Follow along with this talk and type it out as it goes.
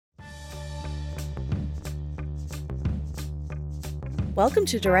Welcome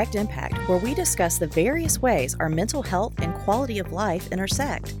to Direct Impact, where we discuss the various ways our mental health and quality of life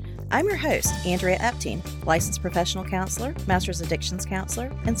intersect. I'm your host, Andrea Epting, licensed professional counselor, master's addictions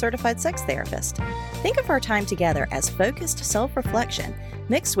counselor, and certified sex therapist. Think of our time together as focused self-reflection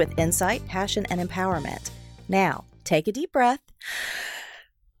mixed with insight, passion, and empowerment. Now, take a deep breath.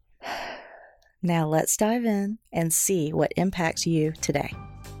 Now let's dive in and see what impacts you today.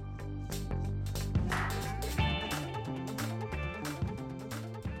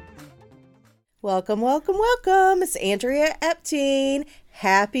 Welcome, welcome, welcome. It's Andrea Epting.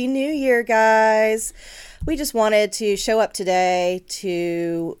 Happy New Year, guys. We just wanted to show up today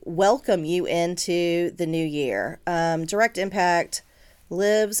to welcome you into the new year. Direct Impact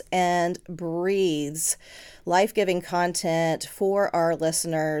lives and breathes life-giving content for our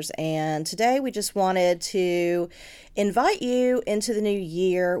listeners, and today we just wanted to invite you into the new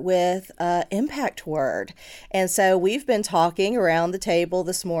year with an impact word. And so we've been talking around the table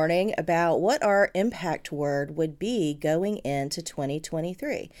this morning about what our impact word would be going into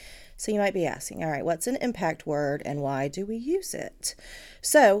 2023. So you might be asking, all right, what's an impact word and why do we use it?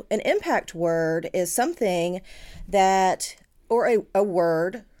 So an impact word is something that, or a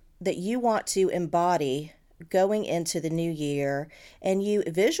word that you want to embody going into the new year, and you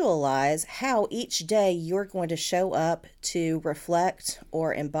visualize how each day you're going to show up to reflect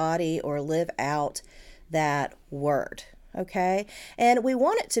or embody or live out that word. Okay. And we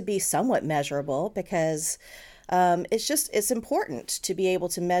want it to be somewhat measurable because it's important to be able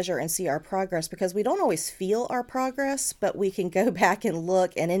to measure and see our progress, because we don't always feel our progress, but we can go back and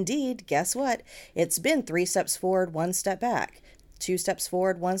look. And indeed, guess what? It's been 3 steps forward, 1 step back. 2 steps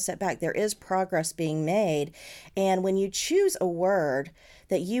forward, 1 step back. There is progress being made. And when you choose a word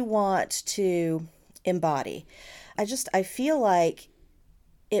that you want to embody, I feel like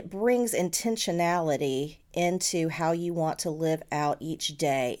it brings intentionality into how you want to live out each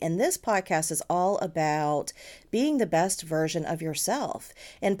day. And this podcast is all about being the best version of yourself.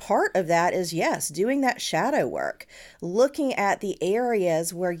 And part of that is, yes, doing that shadow work, looking at the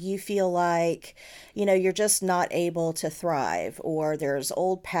areas where you feel like, you're just not able to thrive, or there's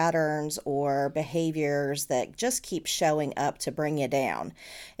old patterns or behaviors that just keep showing up to bring you down.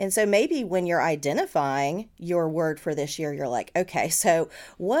 And so maybe when you're identifying your word for this year, you're like, okay, so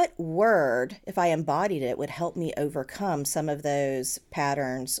what word, if I embodied it, would help me overcome some of those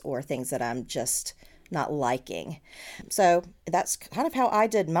patterns or things that I'm just not liking? So that's kind of how I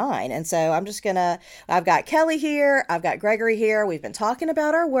did mine. And so I've got Kelly here, I've got Gregory here. We've been talking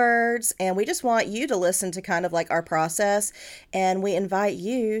about our words, and we just want you to listen to kind of like our process. And we invite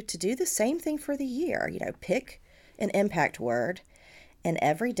you to do the same thing for the year. Pick an impact word, and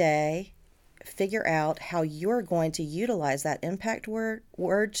every day figure out how you're going to utilize that impact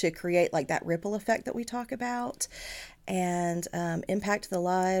word to create like that ripple effect that we talk about, and impact the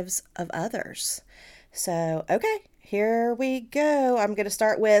lives of others. So, okay, here we go. I'm going to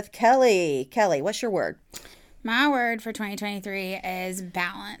start with Kelly. Kelly, what's your word? My word for 2023 is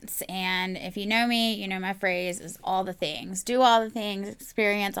balance. And if you know me, you know my phrase is all the things. Do all the things,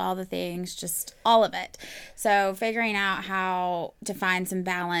 experience all the things, just all of it. So figuring out how to find some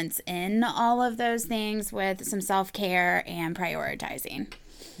balance in all of those things with some self-care and prioritizing.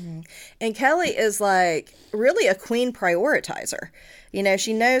 And Kelly is like really a queen prioritizer.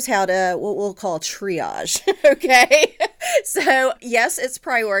 She knows how to, what we'll call triage. Okay. So yes, it's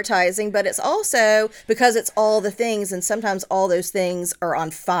prioritizing, but it's also because it's all the things, and sometimes all those things are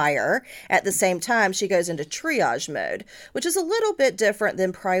on fire at the same time. She goes into triage mode, which is a little bit different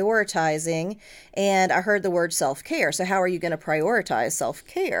than prioritizing. And I heard the word self-care. So how are you going to prioritize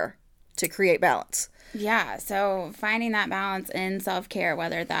self-care to create balance? Yeah, so finding that balance in self-care,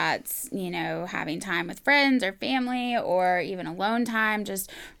 whether that's, having time with friends or family, or even alone time,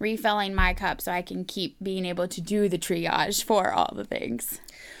 just refilling my cup so I can keep being able to do the triage for all the things.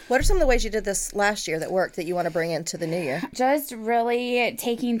 What are some of the ways you did this last year that worked that you want to bring into the new year? Just really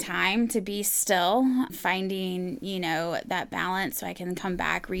taking time to be still, finding, that balance so I can come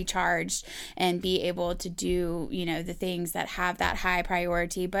back recharged and be able to do, the things that have that high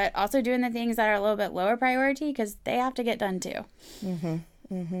priority, but also doing the things that are a little bit lower priority because they have to get done too. Mm-hmm.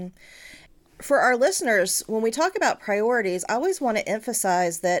 Mm-hmm. For our listeners, when we talk about priorities, I always want to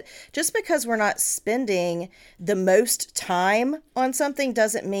emphasize that just because we're not spending the most time on something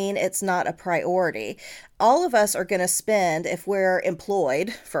doesn't mean it's not a priority. All of us are going to spend, if we're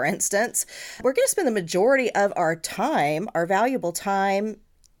employed, for instance, we're going to spend the majority of our time, our valuable time,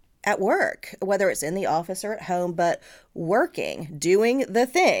 at work, whether it's in the office or at home, but working, doing the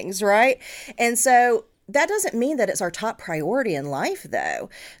things, right? And so That doesn't mean that it's our top priority in life, though.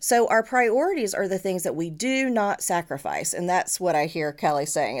 So our priorities are the things that we do not sacrifice. And that's what I hear Kelly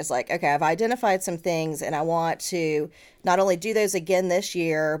saying is like, okay, I've identified some things and I want to not only do those again this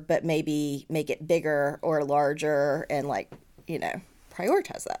year, but maybe make it bigger or larger and like,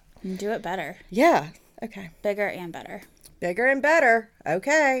 prioritize that. And do it better. Yeah. Okay. Bigger and better. Bigger and better.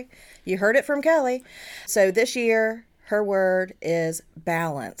 Okay. You heard it from Kelly. So this year, her word is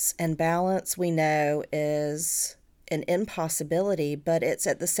balance. And balance, we know, is an impossibility, but it's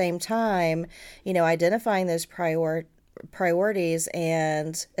at the same time, identifying those priorities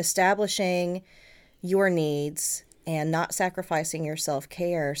and establishing your needs and not sacrificing your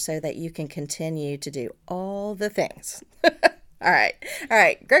self-care so that you can continue to do all the things. All right.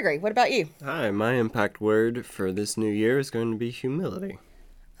 Gregory, what about you? Hi, my impact word for this new year is going to be humility.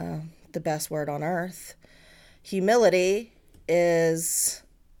 The best word on earth. Humility is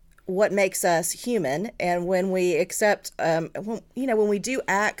what makes us human. And when we accept, when we do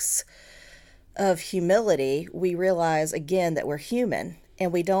acts of humility, we realize again that we're human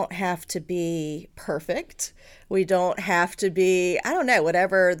and we don't have to be perfect. We don't have to be,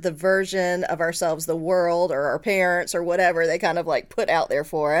 whatever the version of ourselves, the world or our parents or whatever they kind of like put out there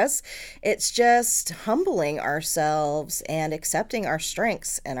for us. It's just humbling ourselves and accepting our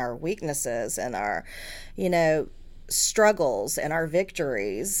strengths and our weaknesses and our, struggles and our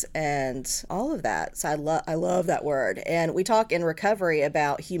victories and all of that. So I love that word. And we talk in recovery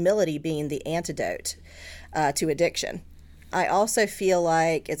about humility being the antidote to addiction. I also feel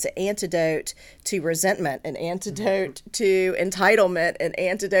like it's an antidote to resentment, an antidote to entitlement, an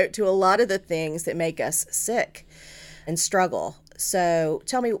antidote to a lot of the things that make us sick and struggle. So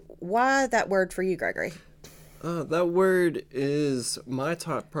tell me, why that word for you, Gregory? That word is my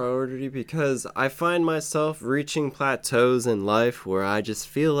top priority because I find myself reaching plateaus in life where I just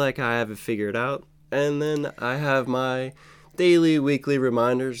feel like I have it figured out. And then I have my daily, weekly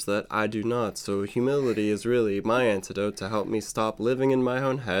reminders that I do not. So humility is really my antidote to help me stop living in my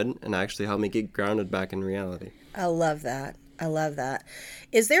own head and actually help me get grounded back in reality. I love that.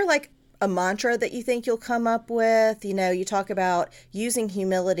 Is there like a mantra that you think you'll come up with? You talk about using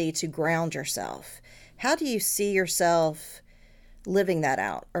humility to ground yourself. How do you see yourself living that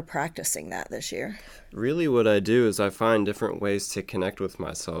out or practicing that this year? Really what I do is I find different ways to connect with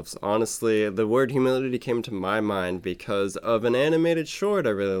myself. Honestly, the word humility came to my mind because of an animated short I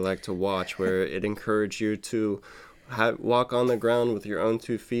really like to watch where it encouraged you to walk on the ground with your own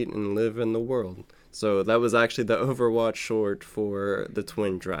 2 feet and live in the world. So that was actually the Overwatch short for the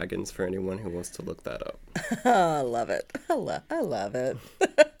Twin Dragons for anyone who wants to look that up. Oh, I love it. I love it.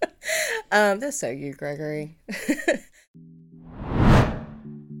 That's so you, Gregory.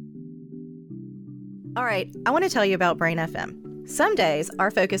 All right, I want to tell you about Brain FM. Some days,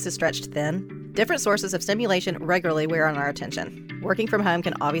 our focus is stretched thin. Different sources of stimulation regularly wear on our attention. Working from home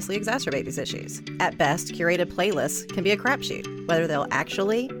can obviously exacerbate these issues. At best, curated playlists can be a crapshoot. Whether they'll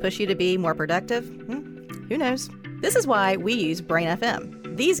actually push you to be more productive, who knows? This is why we use Brain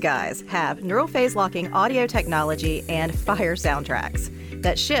FM. These guys have neural phase locking audio technology and fire soundtracks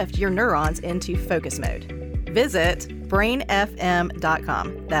that shift your neurons into focus mode. Visit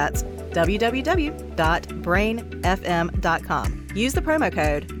brainfm.com. That's www.brainfm.com. Use the promo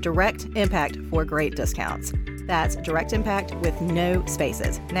code DIRECTIMPACT for great discounts. That's Direct Impact with no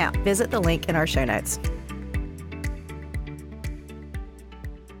spaces. Now, visit the link in our show notes.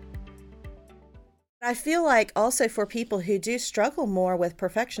 I feel like also for people who do struggle more with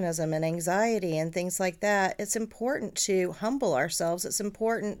perfectionism and anxiety and things like that, it's important to humble ourselves. It's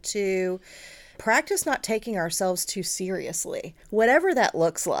important to practice not taking ourselves too seriously, whatever that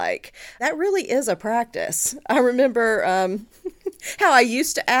looks like. That really is a practice. I remember how I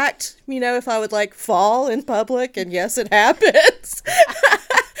used to act, if I would like fall in public, and yes, it happens,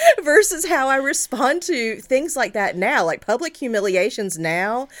 versus how I respond to things like that now. Like public humiliations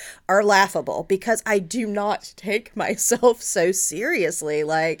now are laughable because I do not take myself so seriously.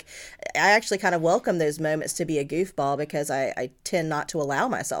 Like I actually kind of welcome those moments to be a goofball because I tend not to allow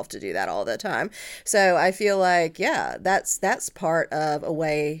myself to do that all the time. So I feel like, yeah, that's part of a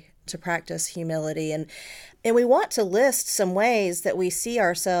way to practice humility. And we want to list some ways that we see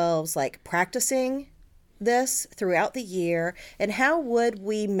ourselves like practicing this throughout the year, and how would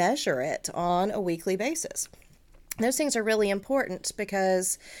we measure it on a weekly basis. Those things are really important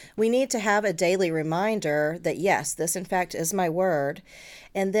because we need to have a daily reminder that, yes, this in fact is my word,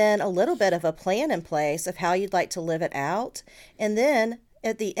 and then a little bit of a plan in place of how you'd like to live it out. And then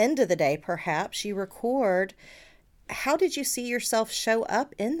at the end of the day, perhaps you record, how did you see yourself show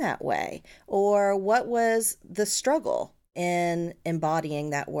up in that way? Or what was the struggle in embodying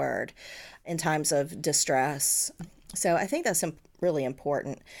that word? in times of distress. So I think that's really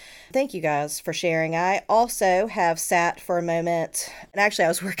important. Thank you guys for sharing. I also have sat for a moment, and actually I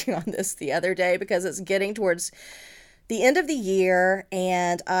was working on this the other day because it's getting towards the end of the year,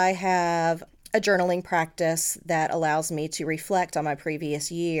 and I have a journaling practice that allows me to reflect on my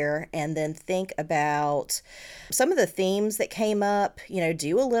previous year and then think about some of the themes that came up,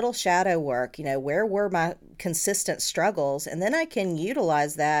 do a little shadow work, where were my consistent struggles? And then I can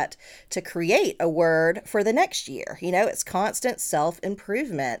utilize that to create a word for the next year. It's constant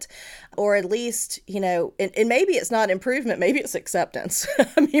self-improvement, or at least, and maybe it's not improvement, maybe it's acceptance.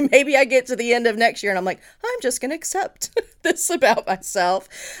 I mean, maybe I get to the end of next year and I'm like, I'm just going to accept this about myself.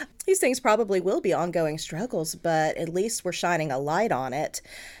 These things probably will be ongoing struggles, but at least we're shining a light on it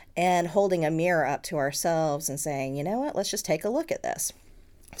and holding a mirror up to ourselves and saying, you know what, let's just take a look at this.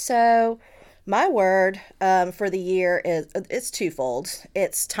 So my word for the year it's twofold.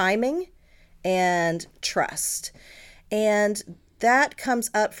 It's timing and trust. And that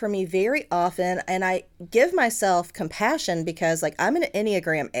comes up for me very often, and I give myself compassion because I'm an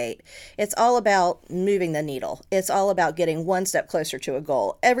Enneagram 8. It's all about moving the needle. It's all about getting one step closer to a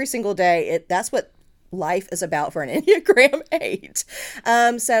goal. Every single day, that's what life is about for an Enneagram 8.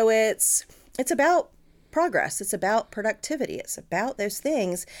 So it's about progress. It's about productivity. It's about those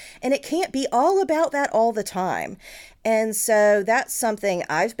things, and it can't be all about that all the time. And so that's something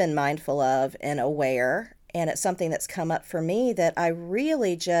I've been mindful of and aware. And it's something that's come up for me that I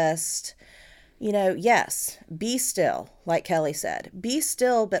really just, yes, be still, like Kelly said. Be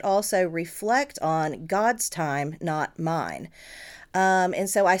still, but also reflect on God's time, not mine. And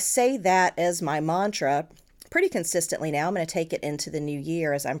so I say that as my mantra pretty consistently now. I'm going to take it into the new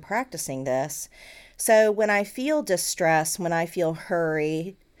year as I'm practicing this. So when I feel distress, when I feel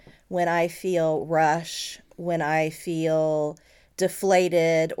hurry, when I feel rush, when I feel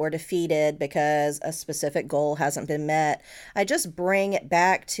deflated or defeated because a specific goal hasn't been met, I just bring it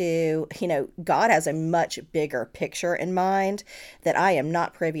back to, God has a much bigger picture in mind that I am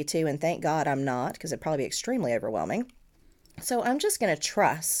not privy to, and thank God I'm not, because it'd probably be extremely overwhelming. So I'm just going to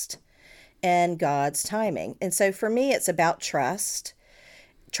trust in God's timing. And so for me, it's about trusting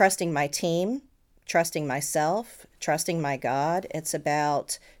my team, trusting myself, trusting my God. It's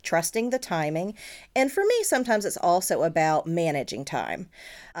about trusting the timing. And for me, sometimes it's also about managing time.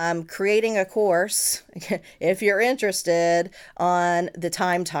 I'm creating a course, if you're interested, on the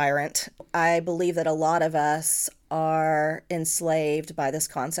time tyrant. I believe that a lot of us are enslaved by this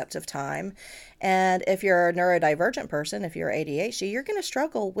concept of time. And if you're a neurodivergent person, if you're ADHD, you're going to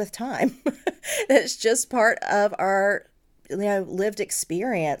struggle with time. It's just part of our lived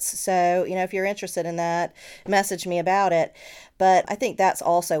experience. So, if you're interested in that, message me about it. But I think that's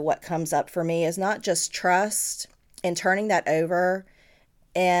also what comes up for me, is not just trust and turning that over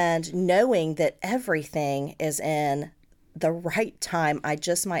and knowing that everything is in the right time. I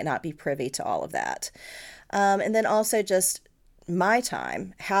just might not be privy to all of that. And then also just my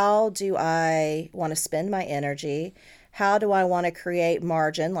time. How do I want to spend my energy? How do I want to create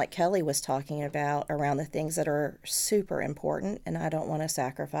margin, like Kelly was talking about, around the things that are super important and I don't want to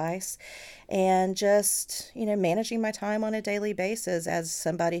sacrifice? And just, managing my time on a daily basis as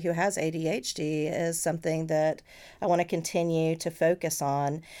somebody who has ADHD is something that I want to continue to focus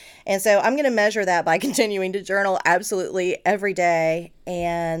on. And so I'm going to measure that by continuing to journal absolutely every day.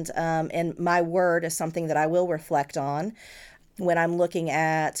 And my word is something that I will reflect on when I'm looking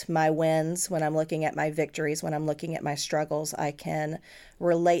at my wins, when I'm looking at my victories, when I'm looking at my struggles. I can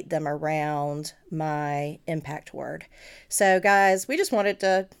relate them around my impact word. So guys, we just wanted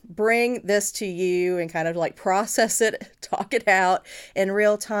to bring this to you and kind of process it, talk it out in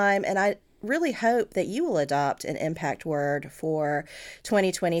real time. And I really hope that you will adopt an impact word for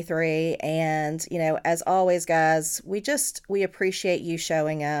 2023. And, as always, guys, we appreciate you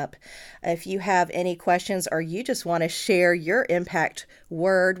showing up. If you have any questions or you just want to share your impact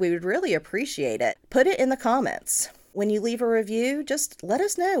word, we would really appreciate it. Put it in the comments. When you leave a review, just let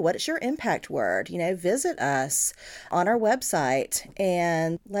us know what is your impact word. Visit us on our website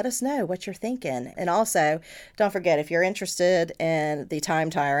and let us know what you're thinking. And also, don't forget, if you're interested in the Time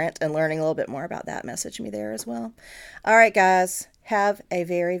Tyrant and learning a little bit more about that, message me there as well. All right, guys, have a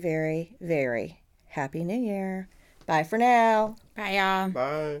very, very, very happy New Year. Bye for now. Bye, y'all.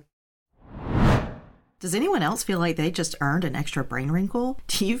 Bye. Does anyone else feel like they just earned an extra brain wrinkle?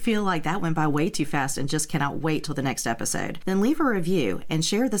 Do you feel like that went by way too fast and just cannot wait till the next episode? Then leave a review and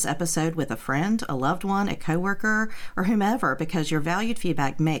share this episode with a friend, a loved one, a coworker, or whomever, because your valued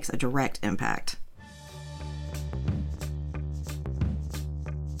feedback makes a direct impact.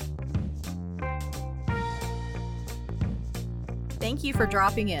 Thank you for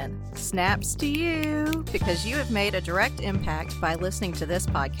dropping in. Snaps to you, because you have made a direct impact by listening to this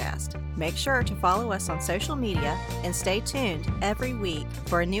podcast. Make sure to follow us on social media and stay tuned every week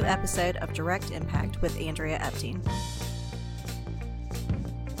for a new episode of Direct Impact with Andrea Epting.